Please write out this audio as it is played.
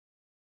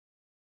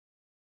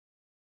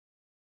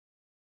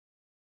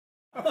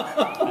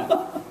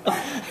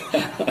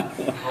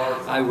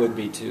I would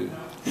be too.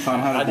 Tom,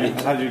 how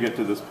did you get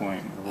to this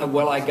point?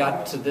 Well, I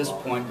got to this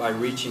point by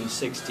reaching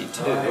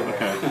 62.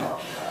 Okay.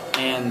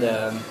 And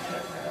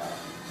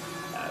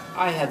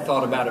I had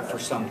thought about it for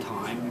some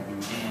time,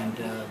 and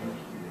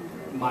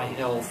my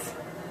health,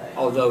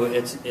 although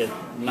it's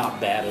not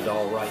bad at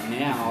all right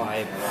now, I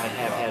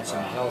have had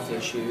some health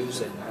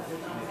issues,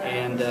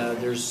 and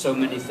there's so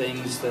many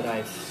things that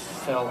I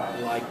felt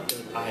like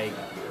that I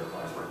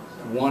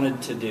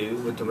wanted to do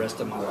with the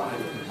rest of my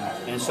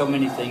life, and so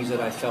many things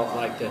that I felt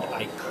like that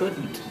I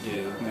couldn't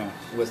do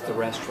with the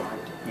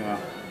restaurant. Yeah.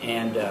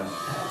 And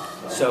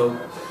so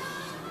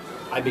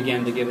I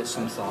began to give it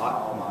some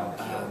thought,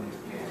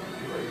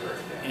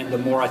 and the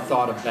more I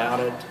thought about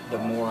it, the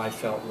more I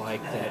felt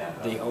like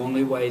that the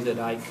only way that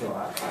I could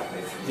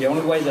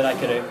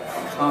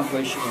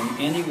accomplish in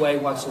any way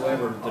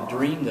whatsoever the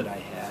dream that I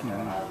had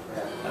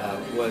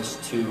was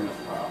to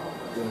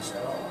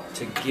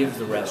give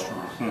the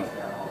restaurant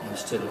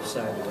instead of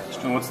sell the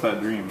restaurant. And what's that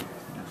dream?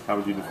 How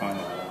would you define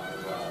it?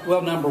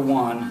 Well, number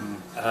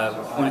one,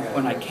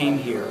 when I came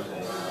here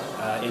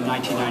in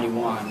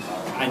 1991,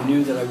 I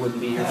knew that I wouldn't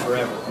be here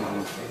forever,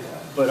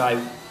 but I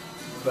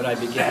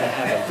began to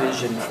have a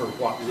vision for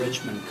what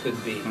Richmond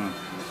could be,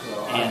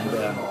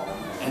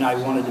 and I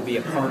wanted to be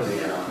a part of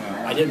it.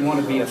 I didn't want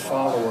to be a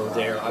follower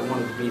there. I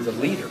wanted to be the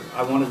leader.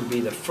 I wanted to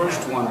be the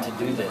first one to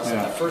do this,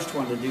 and the first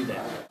one to do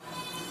that.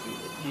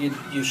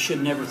 You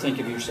should never think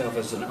of yourself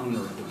as an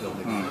owner of the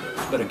building,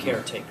 but a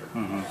caretaker.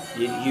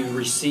 You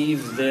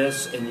receive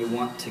this, and you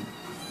want to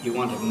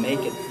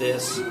make it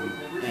this,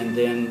 and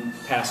then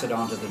pass it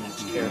on to the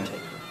next caretaker.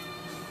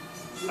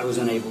 I was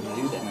unable to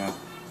do that.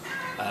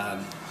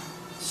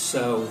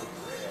 So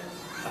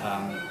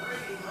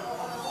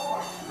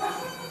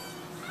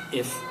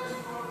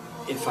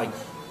if I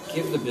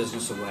give the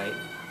business away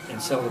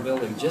and sell the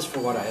building just for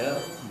what I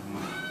owe,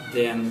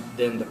 then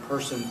the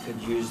person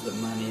could use the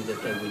money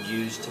that they would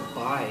use to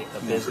buy a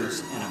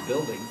business and a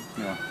building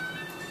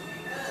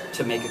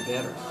to make it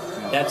better.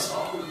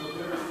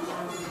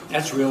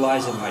 That's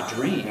realizing my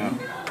dream.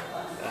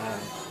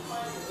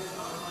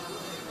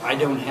 I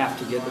don't have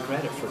to get the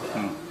credit for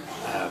that.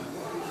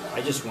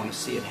 I just want to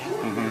see it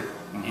happen.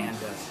 And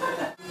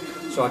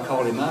so I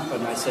called him up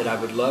and I said, I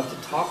would love to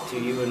talk to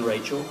you and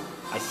Rachel.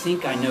 I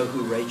think I know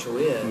who Rachel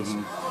is,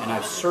 and I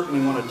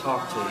certainly want to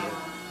talk to you.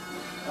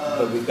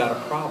 But we've got a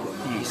problem.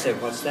 And he said,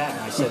 what's that?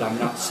 And I said, I'm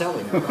not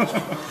selling the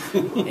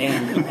restaurant.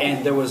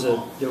 and there was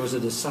a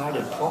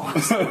decided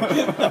pause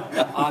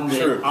on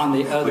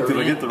the other Did end.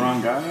 I get the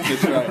wrong guy?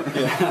 That's right.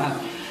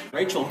 Yeah.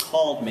 Rachel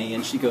called me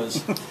and she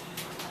goes,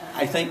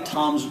 I think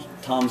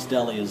Tom's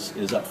Deli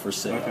is up for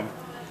sale. Okay.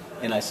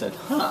 And I said,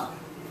 huh.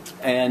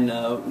 And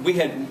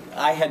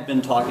I had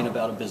been talking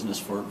about a business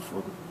for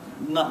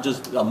not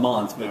just a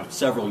month, but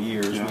several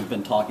years. We've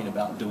been talking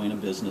about doing a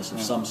business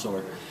of some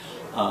sort.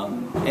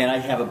 And I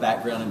have a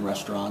background in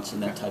restaurants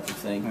and that type of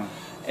thing.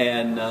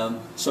 And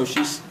so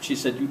she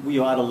said,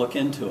 you ought to look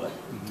into it.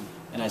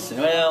 And I said,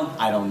 well,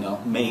 I don't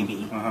know,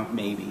 maybe.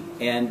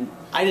 And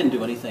I didn't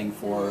do anything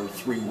for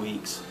 3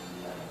 weeks.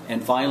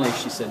 And finally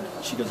she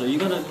goes, are you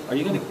gonna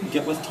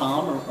get with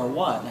Tom or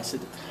what? And I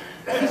said,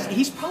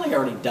 he's probably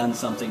already done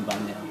something by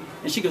now.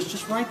 And she goes,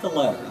 just write the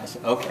letter. And I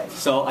said, okay.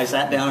 So I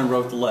sat down and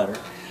wrote the letter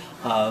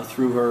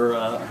through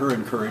her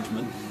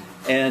encouragement.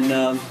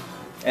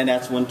 And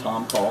that's when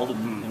Tom called,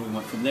 and we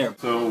went from there.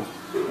 So,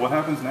 what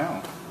happens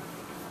now?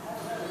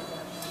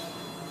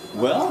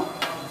 Well,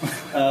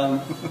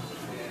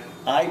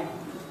 I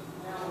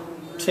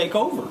take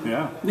over.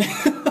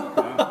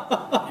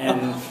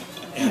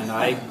 And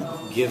I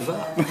give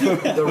up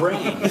the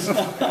reins,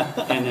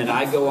 and then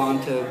I go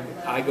on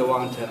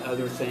to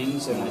other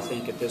things, and I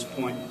think at this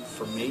point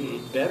for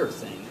me, better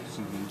things.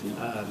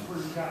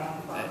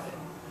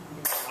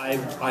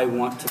 I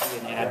want to be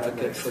an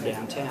advocate for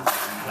downtown,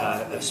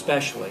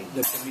 especially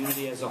the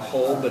community as a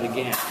whole. But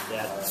again,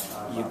 that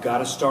you've got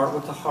to start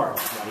with the heart.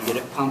 You've got to get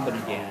it pumping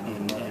again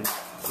and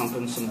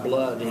pumping some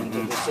blood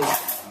into the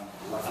system.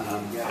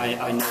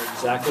 I know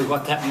exactly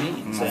what that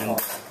means,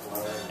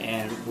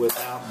 and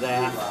without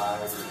that,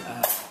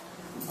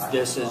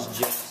 this is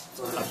just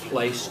a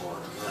place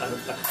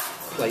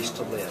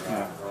to live.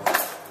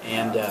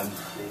 And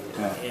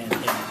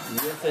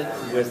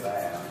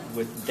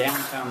with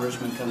downtown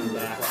Richmond coming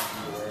back,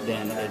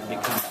 then it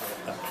becomes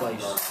a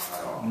place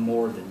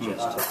more than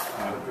just.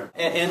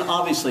 And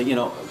obviously,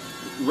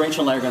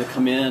 Rachel and I are going to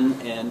come in,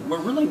 and we're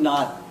really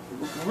not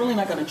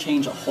going to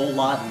change a whole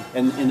lot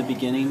in the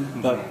beginning,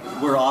 but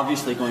we're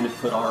obviously going to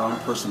put our own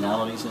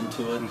personalities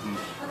into it.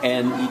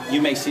 And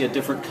you may see a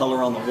different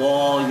color on the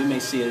wall, you may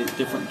see a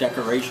different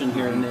decoration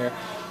here and there.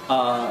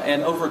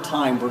 And over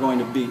time, we're going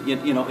to be,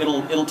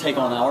 it'll take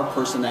on our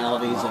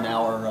personalities and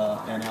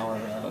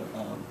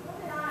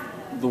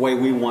the way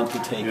we want to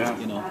take it,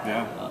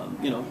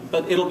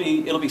 but it'll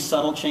be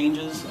subtle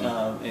changes,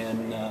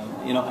 and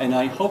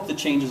I hope the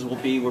changes will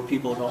be where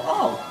people go,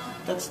 oh,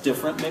 that's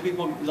different. Maybe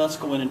let's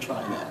go in and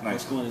try that. Nice.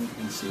 Let's go in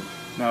and see.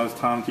 Now, is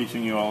Tom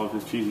teaching you all of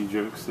his cheesy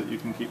jokes that you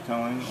can keep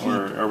telling,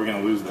 or are we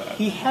going to lose that?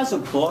 He has a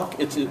book.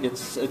 It's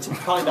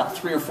probably about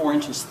 3 or 4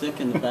 inches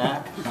thick in the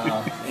back.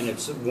 And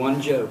it's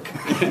one joke.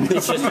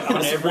 It's just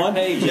on every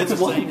page. It's the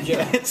same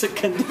joke. It's a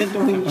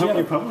continuing How do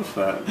you joke. publish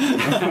that?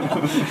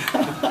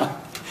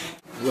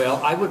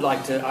 Well, I would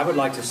like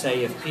to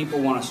say if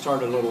people want to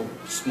start a little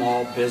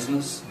small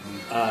business,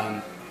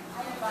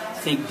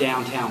 think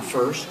downtown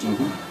first.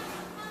 Mm-hmm.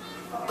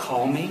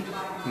 Call me,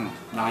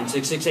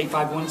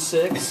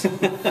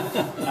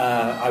 966-8516.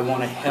 I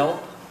want to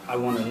help. I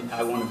want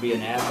to be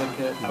an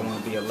advocate. I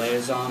want to be a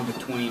liaison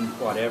between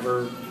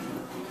whatever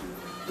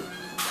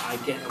I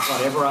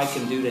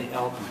can do to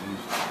help.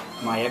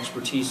 My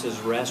expertise is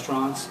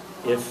restaurants,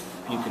 if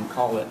you can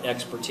call it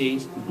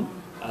expertise.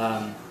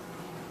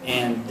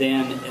 And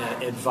then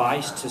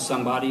advice to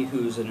somebody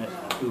who is an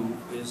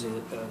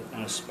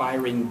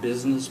aspiring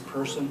business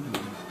person.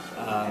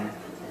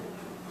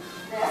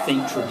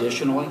 Think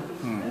traditionally,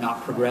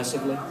 not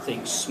progressively.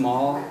 Think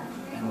small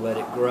and let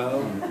it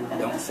grow.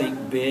 Don't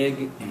think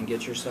big and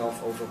get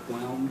yourself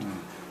overwhelmed.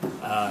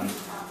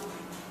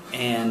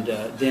 And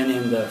then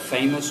in the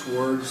famous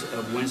words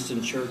of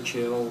Winston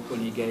Churchill when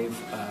he gave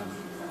a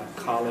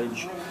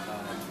college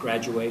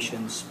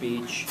graduation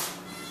speech,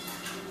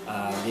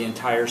 the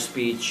entire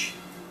speech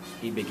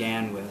he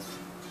began with,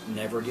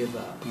 never give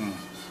up.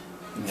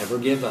 Never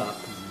give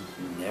up.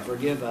 Never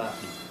give up.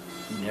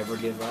 Never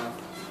give up.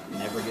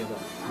 Never give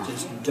up.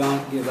 Just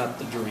don't give up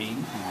the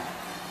dream,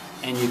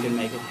 and you can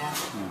make it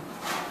happen.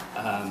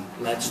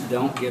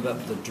 Don't give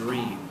up the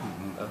dream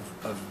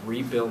of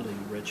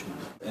rebuilding Richmond.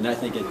 And I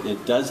think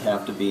it does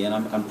have to be, and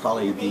I'm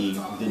probably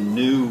the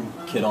new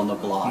kid on the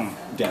block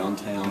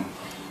downtown.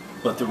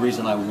 But the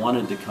reason I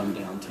wanted to come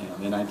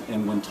downtown,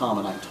 and when Tom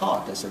and I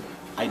talked, I said,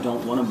 I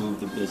don't want to move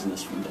the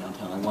business from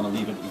downtown. I want to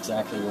leave it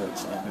exactly where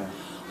it's at.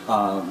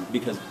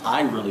 Because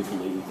I really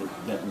believe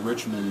that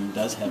Richmond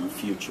does have a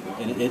future.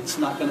 And it's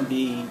not going to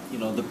be,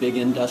 the big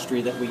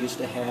industry that we used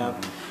to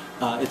have.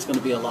 It's going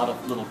to be a lot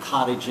of little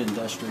cottage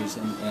industries.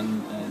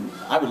 And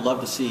I would love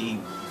to see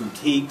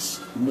boutiques,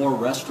 more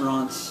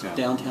restaurants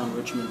downtown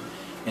Richmond,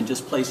 and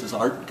just places,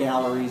 art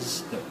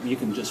galleries, that you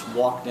can just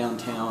walk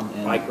downtown.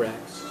 And bike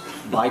racks.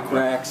 Bike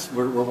racks,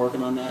 we're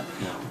working on that.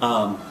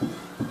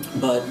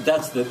 But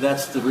that's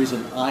the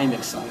reason I'm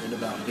excited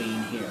about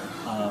being here.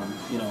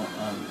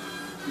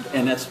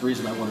 And that's the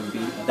reason I wanted to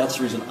be. That's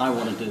the reason I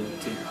wanted to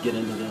get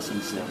into this and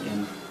do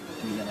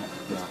that.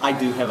 I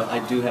do have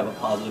a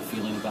positive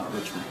feeling about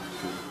Richmond.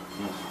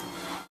 Yeah.